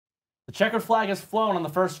The checkered flag has flown on the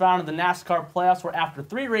first round of the NASCAR playoffs, where after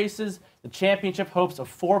 3 races, the championship hopes of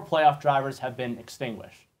 4 playoff drivers have been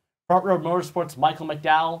extinguished. Front Row Motorsports' Michael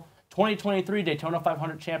McDowell, 2023 Daytona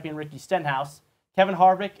 500 champion Ricky Stenhouse, Kevin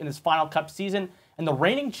Harvick in his final Cup season, and the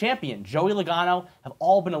reigning champion Joey Logano have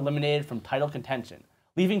all been eliminated from title contention,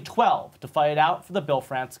 leaving 12 to fight it out for the Bill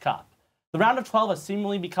France Cup. The round of 12 has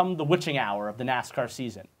seemingly become the witching hour of the NASCAR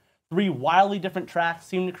season. 3 wildly different tracks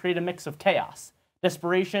seem to create a mix of chaos,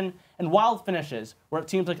 desperation, and wild finishes where it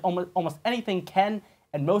seems like almost anything can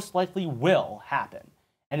and most likely will happen,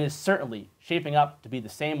 and is certainly shaping up to be the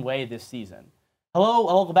same way this season. Hello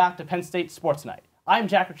and welcome back to Penn State Sports Night. I'm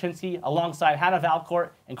Jack Rachinsky alongside Hannah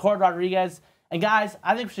Valcourt and Cora Rodriguez, and guys,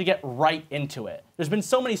 I think we should get right into it. There's been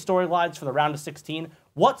so many storylines for the round of 16.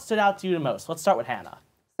 What stood out to you the most? Let's start with Hannah.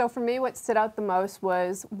 So for me, what stood out the most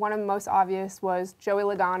was, one of the most obvious was Joey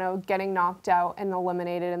Logano getting knocked out and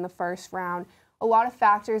eliminated in the first round. A lot of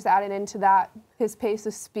factors added into that, his pace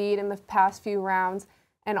of speed in the past few rounds,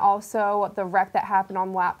 and also the wreck that happened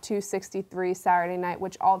on lap 263 Saturday night,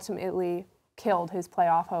 which ultimately killed his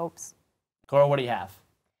playoff hopes. Cora, what do you have?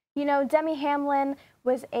 You know, Denny Hamlin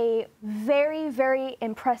was a very, very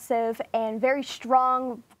impressive and very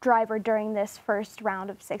strong driver during this first round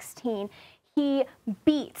of 16. He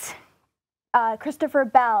beat Christopher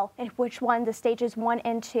Bell, which won the stages 1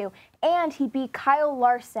 and 2, and he beat Kyle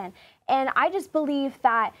Larson. And I just believe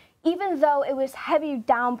that even though it was heavy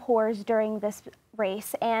downpours during this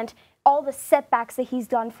race and all the setbacks that he's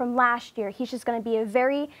done from last year, he's just going to be a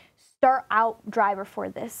very start-out driver for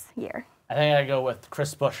this year. I think I go with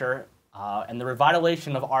Chris Buescher and the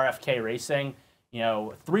revitalization of RFK racing. You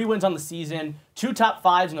know, 3 wins on the season, 2 top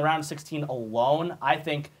 5s in the round of 16 alone. I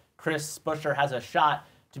think Chris Buescher has a shot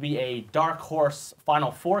to be a dark horse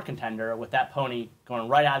Final Four contender with that pony going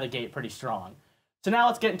right out of the gate pretty strong. So now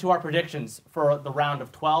let's get into our predictions for the round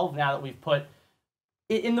of 12. Now that we've put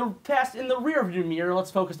it in the past, in the rearview mirror,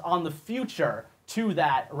 let's focus on the future to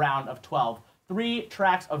that round of 12. 3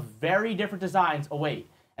 tracks of very different designs await.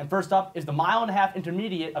 And first up is the 1.5 mile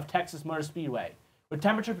intermediate of Texas Motor Speedway. With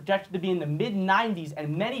temperature projected to be in the mid-90s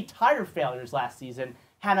and many tire failures last season,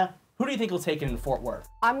 Hannah, who do you think will take it in Fort Worth?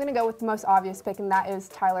 I'm going to go with the most obvious pick, and that is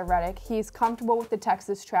Tyler Reddick. He's comfortable with the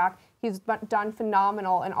Texas track. He's done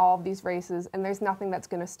phenomenal in all of these races, and there's nothing that's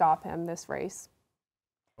going to stop him this race.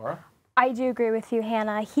 Cora? I do agree with you,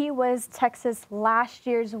 Hannah. He was Texas last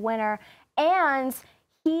year's winner, and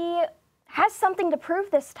he has something to prove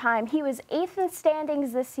this time. He was 8th in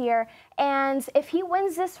standings this year, and if he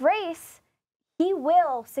wins this race, he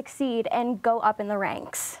will succeed and go up in the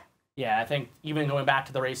ranks. Yeah, I think even going back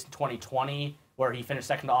to the race in 2020, where he finished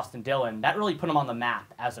second to Austin Dillon, that really put him on the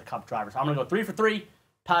map as a Cup driver. So I'm going to go 3 for 3.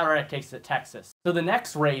 Tyler Reddick takes it at Texas. So the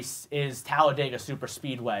next race is Talladega Super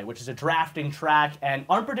Speedway, which is a drafting track, and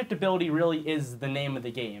unpredictability really is the name of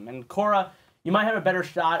the game. And Cora, you might have a better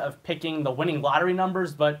shot of picking the winning lottery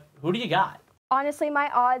numbers, but who do you got? Honestly, my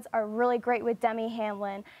odds are really great with Denny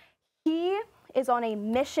Hamlin. He is on a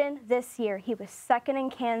mission this year. He was 2nd in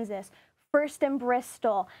Kansas, 1st in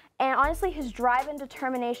Bristol, and honestly, his drive and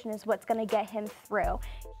determination is what's going to get him through.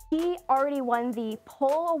 He already won the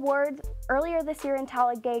pole award earlier this year in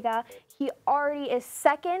Talladega. He already is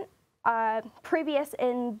 2nd previous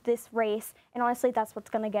in this race, and honestly, that's what's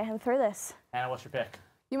going to get him through this. Hannah, what's your pick?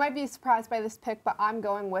 You might be surprised by this pick, but I'm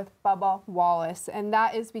going with Bubba Wallace, and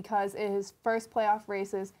that is because in his first playoff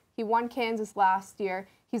races, he won Kansas last year.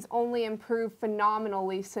 He's only improved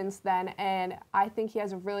phenomenally since then, and I think he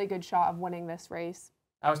has a really good shot of winning this race.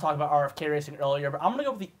 I was talking about RFK racing earlier, but I'm going to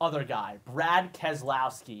go with the other guy, Brad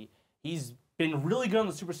Keselowski. He's been really good on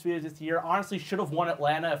the Super Speedways this year. Honestly, should have won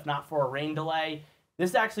Atlanta if not for a rain delay.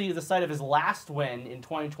 This actually is the site of his last win in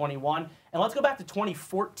 2021. And let's go back to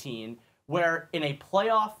 2014, where in a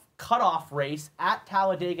playoff cutoff race at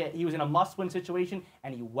Talladega, he was in a must-win situation,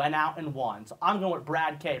 and he went out and won. So I'm going with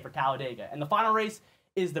Brad K for Talladega. And the final race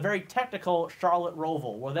is the very technical Charlotte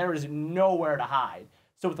Roval, where there is nowhere to hide.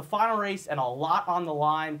 So with the final race and a lot on the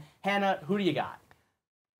line, Hannah, who do you got?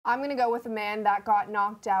 I'm going to go with a man that got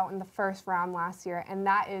knocked out in the first round last year, and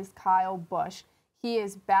that is Kyle Busch. He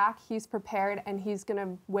is back, he's prepared, and he's going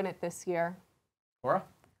to win it this year. Cora?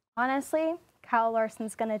 Honestly, Kyle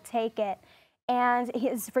Larson's going to take it. And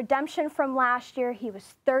his redemption from last year, he was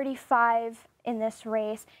 35 in this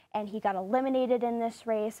race, and he got eliminated in this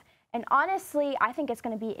race. And honestly, I think it's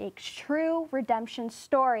going to be a true redemption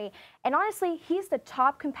story. And honestly, he's the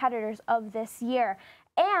top competitors of this year.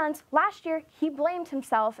 And last year, he blamed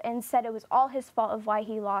himself and said it was all his fault of why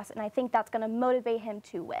he lost. And I think that's going to motivate him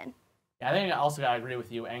to win. Yeah, I think I also got to agree with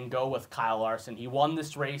you and go with Kyle Larson. He won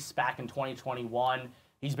this race back in 2021.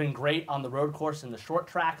 He's been great on the road course and the short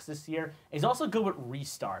tracks this year. He's also good with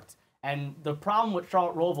restarts. And the problem with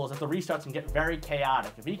Charlotte Roval is that the restarts can get very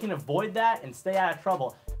chaotic. If he can avoid that and stay out of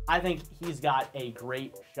trouble, I think he's got a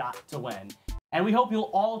great shot to win. And we hope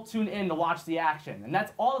you'll all tune in to watch the action. And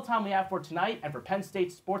that's all the time we have for tonight and for Penn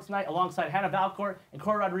State Sports Night alongside Hannah Valcourt and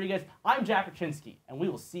Cora Rodriguez. I'm Jack Rachinsky, and we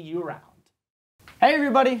will see you around. Hey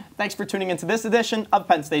everybody, thanks for tuning into this edition of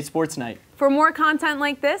Penn State Sports Night. For more content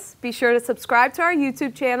like this, be sure to subscribe to our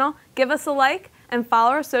YouTube channel, give us a like, and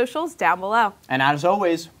follow our socials down below. And as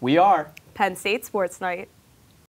always, we are Penn State Sports Night.